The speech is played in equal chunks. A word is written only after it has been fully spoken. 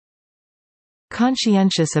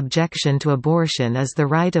Conscientious objection to abortion is the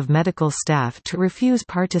right of medical staff to refuse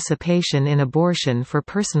participation in abortion for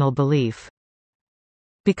personal belief.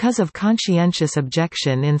 Because of conscientious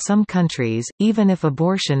objection in some countries, even if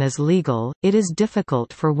abortion is legal, it is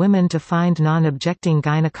difficult for women to find non-objecting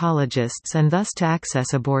gynecologists and thus to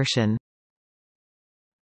access abortion.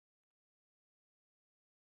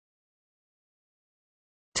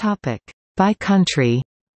 By country.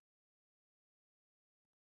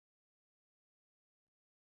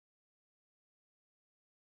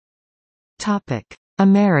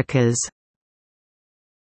 Americas.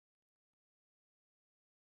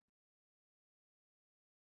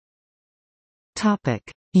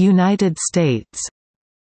 United States.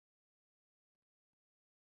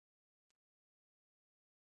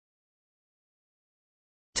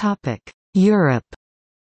 Europe.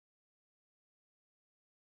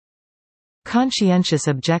 Conscientious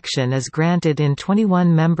objection is granted in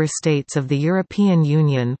 21 member states of the European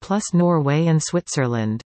Union plus Norway and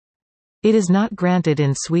Switzerland. It is not granted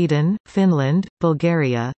in Sweden, Finland,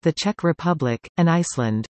 Bulgaria, the Czech Republic, and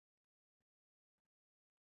Iceland.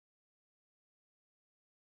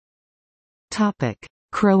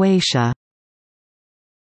 Croatia.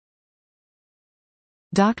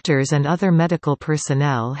 Doctors and other medical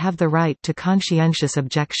personnel have the right to conscientious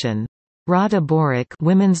objection. Rada Boric,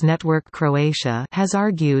 Women's Network Croatia, has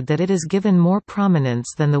argued that it is given more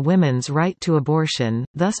prominence than the women's right to abortion,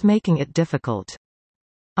 thus making it difficult.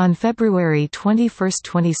 On February 21,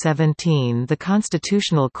 2017, the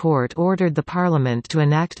Constitutional Court ordered the Parliament to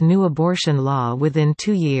enact new abortion law within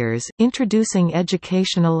 2 years, introducing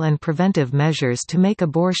educational and preventive measures to make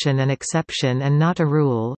abortion an exception and not a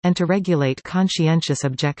rule, and to regulate conscientious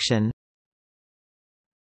objection.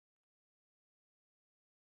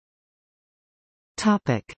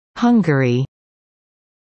 Hungary.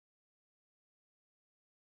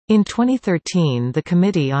 In 2013, the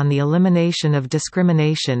Committee on the Elimination of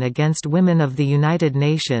Discrimination Against Women of the United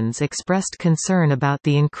Nations expressed concern about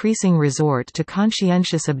the increasing resort to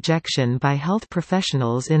conscientious objection by health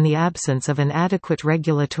professionals in the absence of an adequate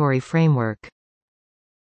regulatory framework.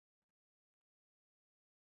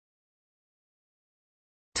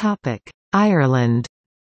 Ireland.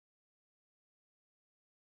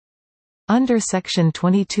 Under Section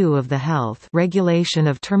 22 of the Health Regulation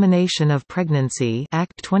of Termination of Pregnancy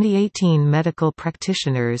Act 2018, medical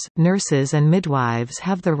practitioners, nurses and midwives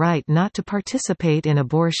have the right not to participate in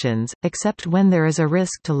abortions, except when there is a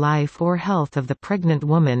risk to life or health of the pregnant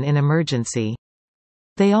woman in emergency.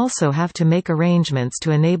 They also have to make arrangements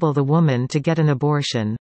to enable the woman to get an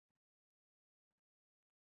abortion.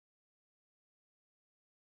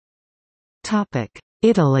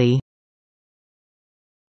 Italy.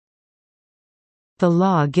 The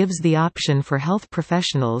law gives the option for health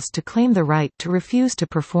professionals to claim the right to refuse to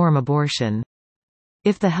perform abortion.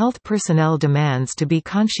 If the health personnel demands to be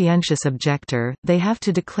conscientious objector, they have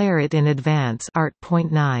to declare it in advance. Art.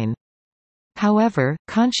 9. However,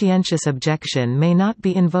 conscientious objection may not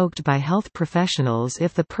be invoked by health professionals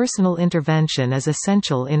if the personal intervention is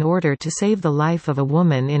essential in order to save the life of a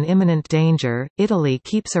woman in imminent danger. Italy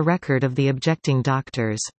keeps a record of the objecting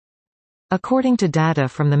doctors. According to data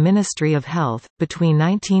from the Ministry of Health, between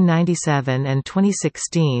 1997 and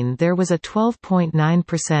 2016 there was a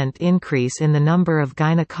 12.9% increase in the number of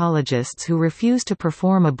gynecologists who refused to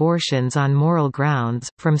perform abortions on moral grounds,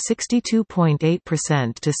 from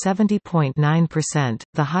 62.8% to 70.9%,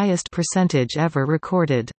 the highest percentage ever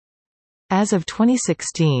recorded. As of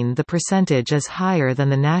 2016, the percentage is higher than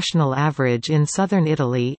the national average in southern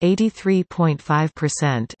Italy,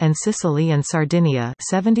 83.5%, and Sicily and Sardinia,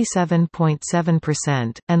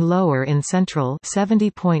 77.7%, and lower in central,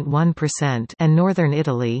 70.1%, and northern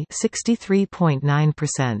Italy,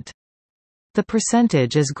 63.9%. The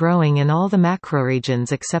percentage is growing in all the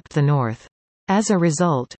macroregions except the north. As a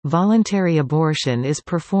result, voluntary abortion is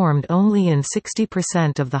performed only in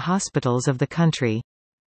 60% of the hospitals of the country.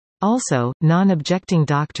 Also, non-objecting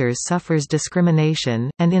doctors suffers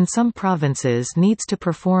discrimination, and in some provinces needs to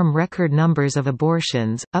perform record numbers of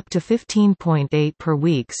abortions, up to 15.8 per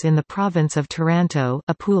weeks in the province of Taranto,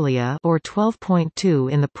 Apulia, or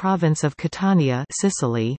 12.2 in the province of Catania,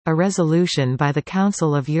 Sicily. A resolution by the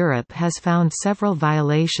Council of Europe has found several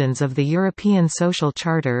violations of the European Social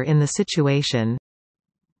Charter in the situation.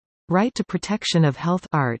 Right to protection of health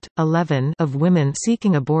Art. 11 of women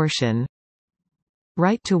seeking abortion.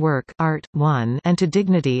 Right to work Art. 1 and to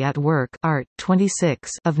dignity at work Art. 26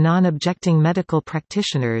 of non-objecting medical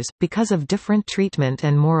practitioners, because of different treatment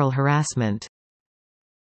and moral harassment.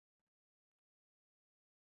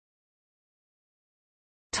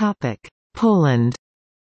 Poland.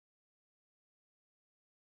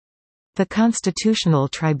 The Constitutional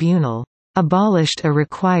Tribunal abolished a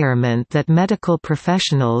requirement that medical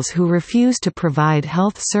professionals who refuse to provide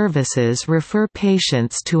health services refer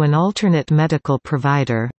patients to an alternate medical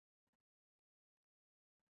provider.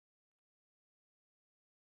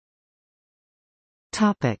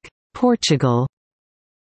 Portugal.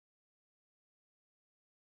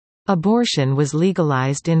 Abortion was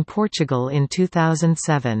legalized in Portugal in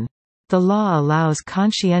 2007. The law allows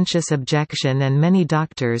conscientious objection and many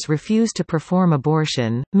doctors refuse to perform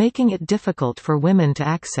abortion, making it difficult for women to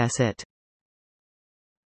access it.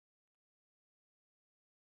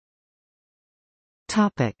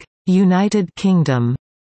 United Kingdom.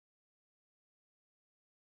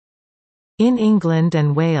 In England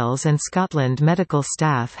and Wales and Scotland, medical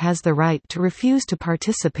staff has the right to refuse to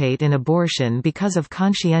participate in abortion because of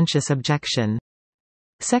conscientious objection.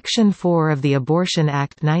 Section 4 of the Abortion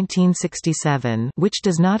Act 1967, which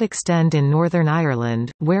does not extend in Northern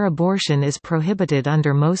Ireland, where abortion is prohibited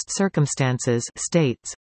under most circumstances,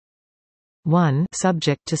 states 1.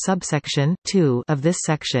 Subject to subsection 2 of this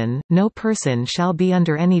section, no person shall be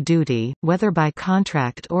under any duty, whether by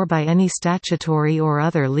contract or by any statutory or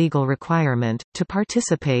other legal requirement, to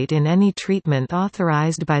participate in any treatment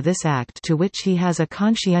authorized by this Act to which he has a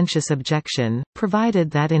conscientious objection, provided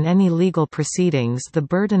that in any legal proceedings the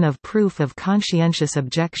burden of proof of conscientious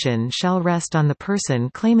objection shall rest on the person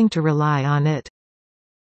claiming to rely on it.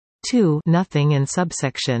 2. Nothing in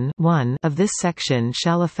subsection 1 of this section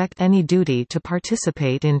shall affect any duty to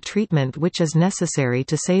participate in treatment which is necessary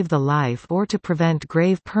to save the life or to prevent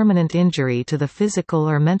grave permanent injury to the physical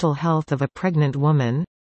or mental health of a pregnant woman.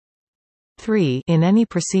 3. In any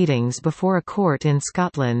proceedings before a court in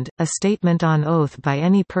Scotland, a statement on oath by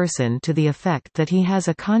any person to the effect that he has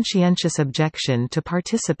a conscientious objection to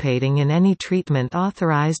participating in any treatment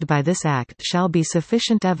authorised by this Act shall be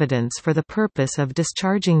sufficient evidence for the purpose of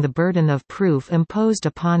discharging the burden of proof imposed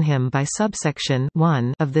upon him by subsection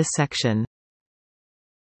 1 of this section.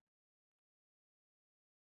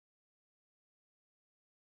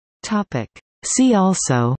 See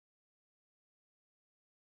also: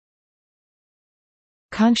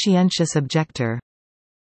 Conscientious objector.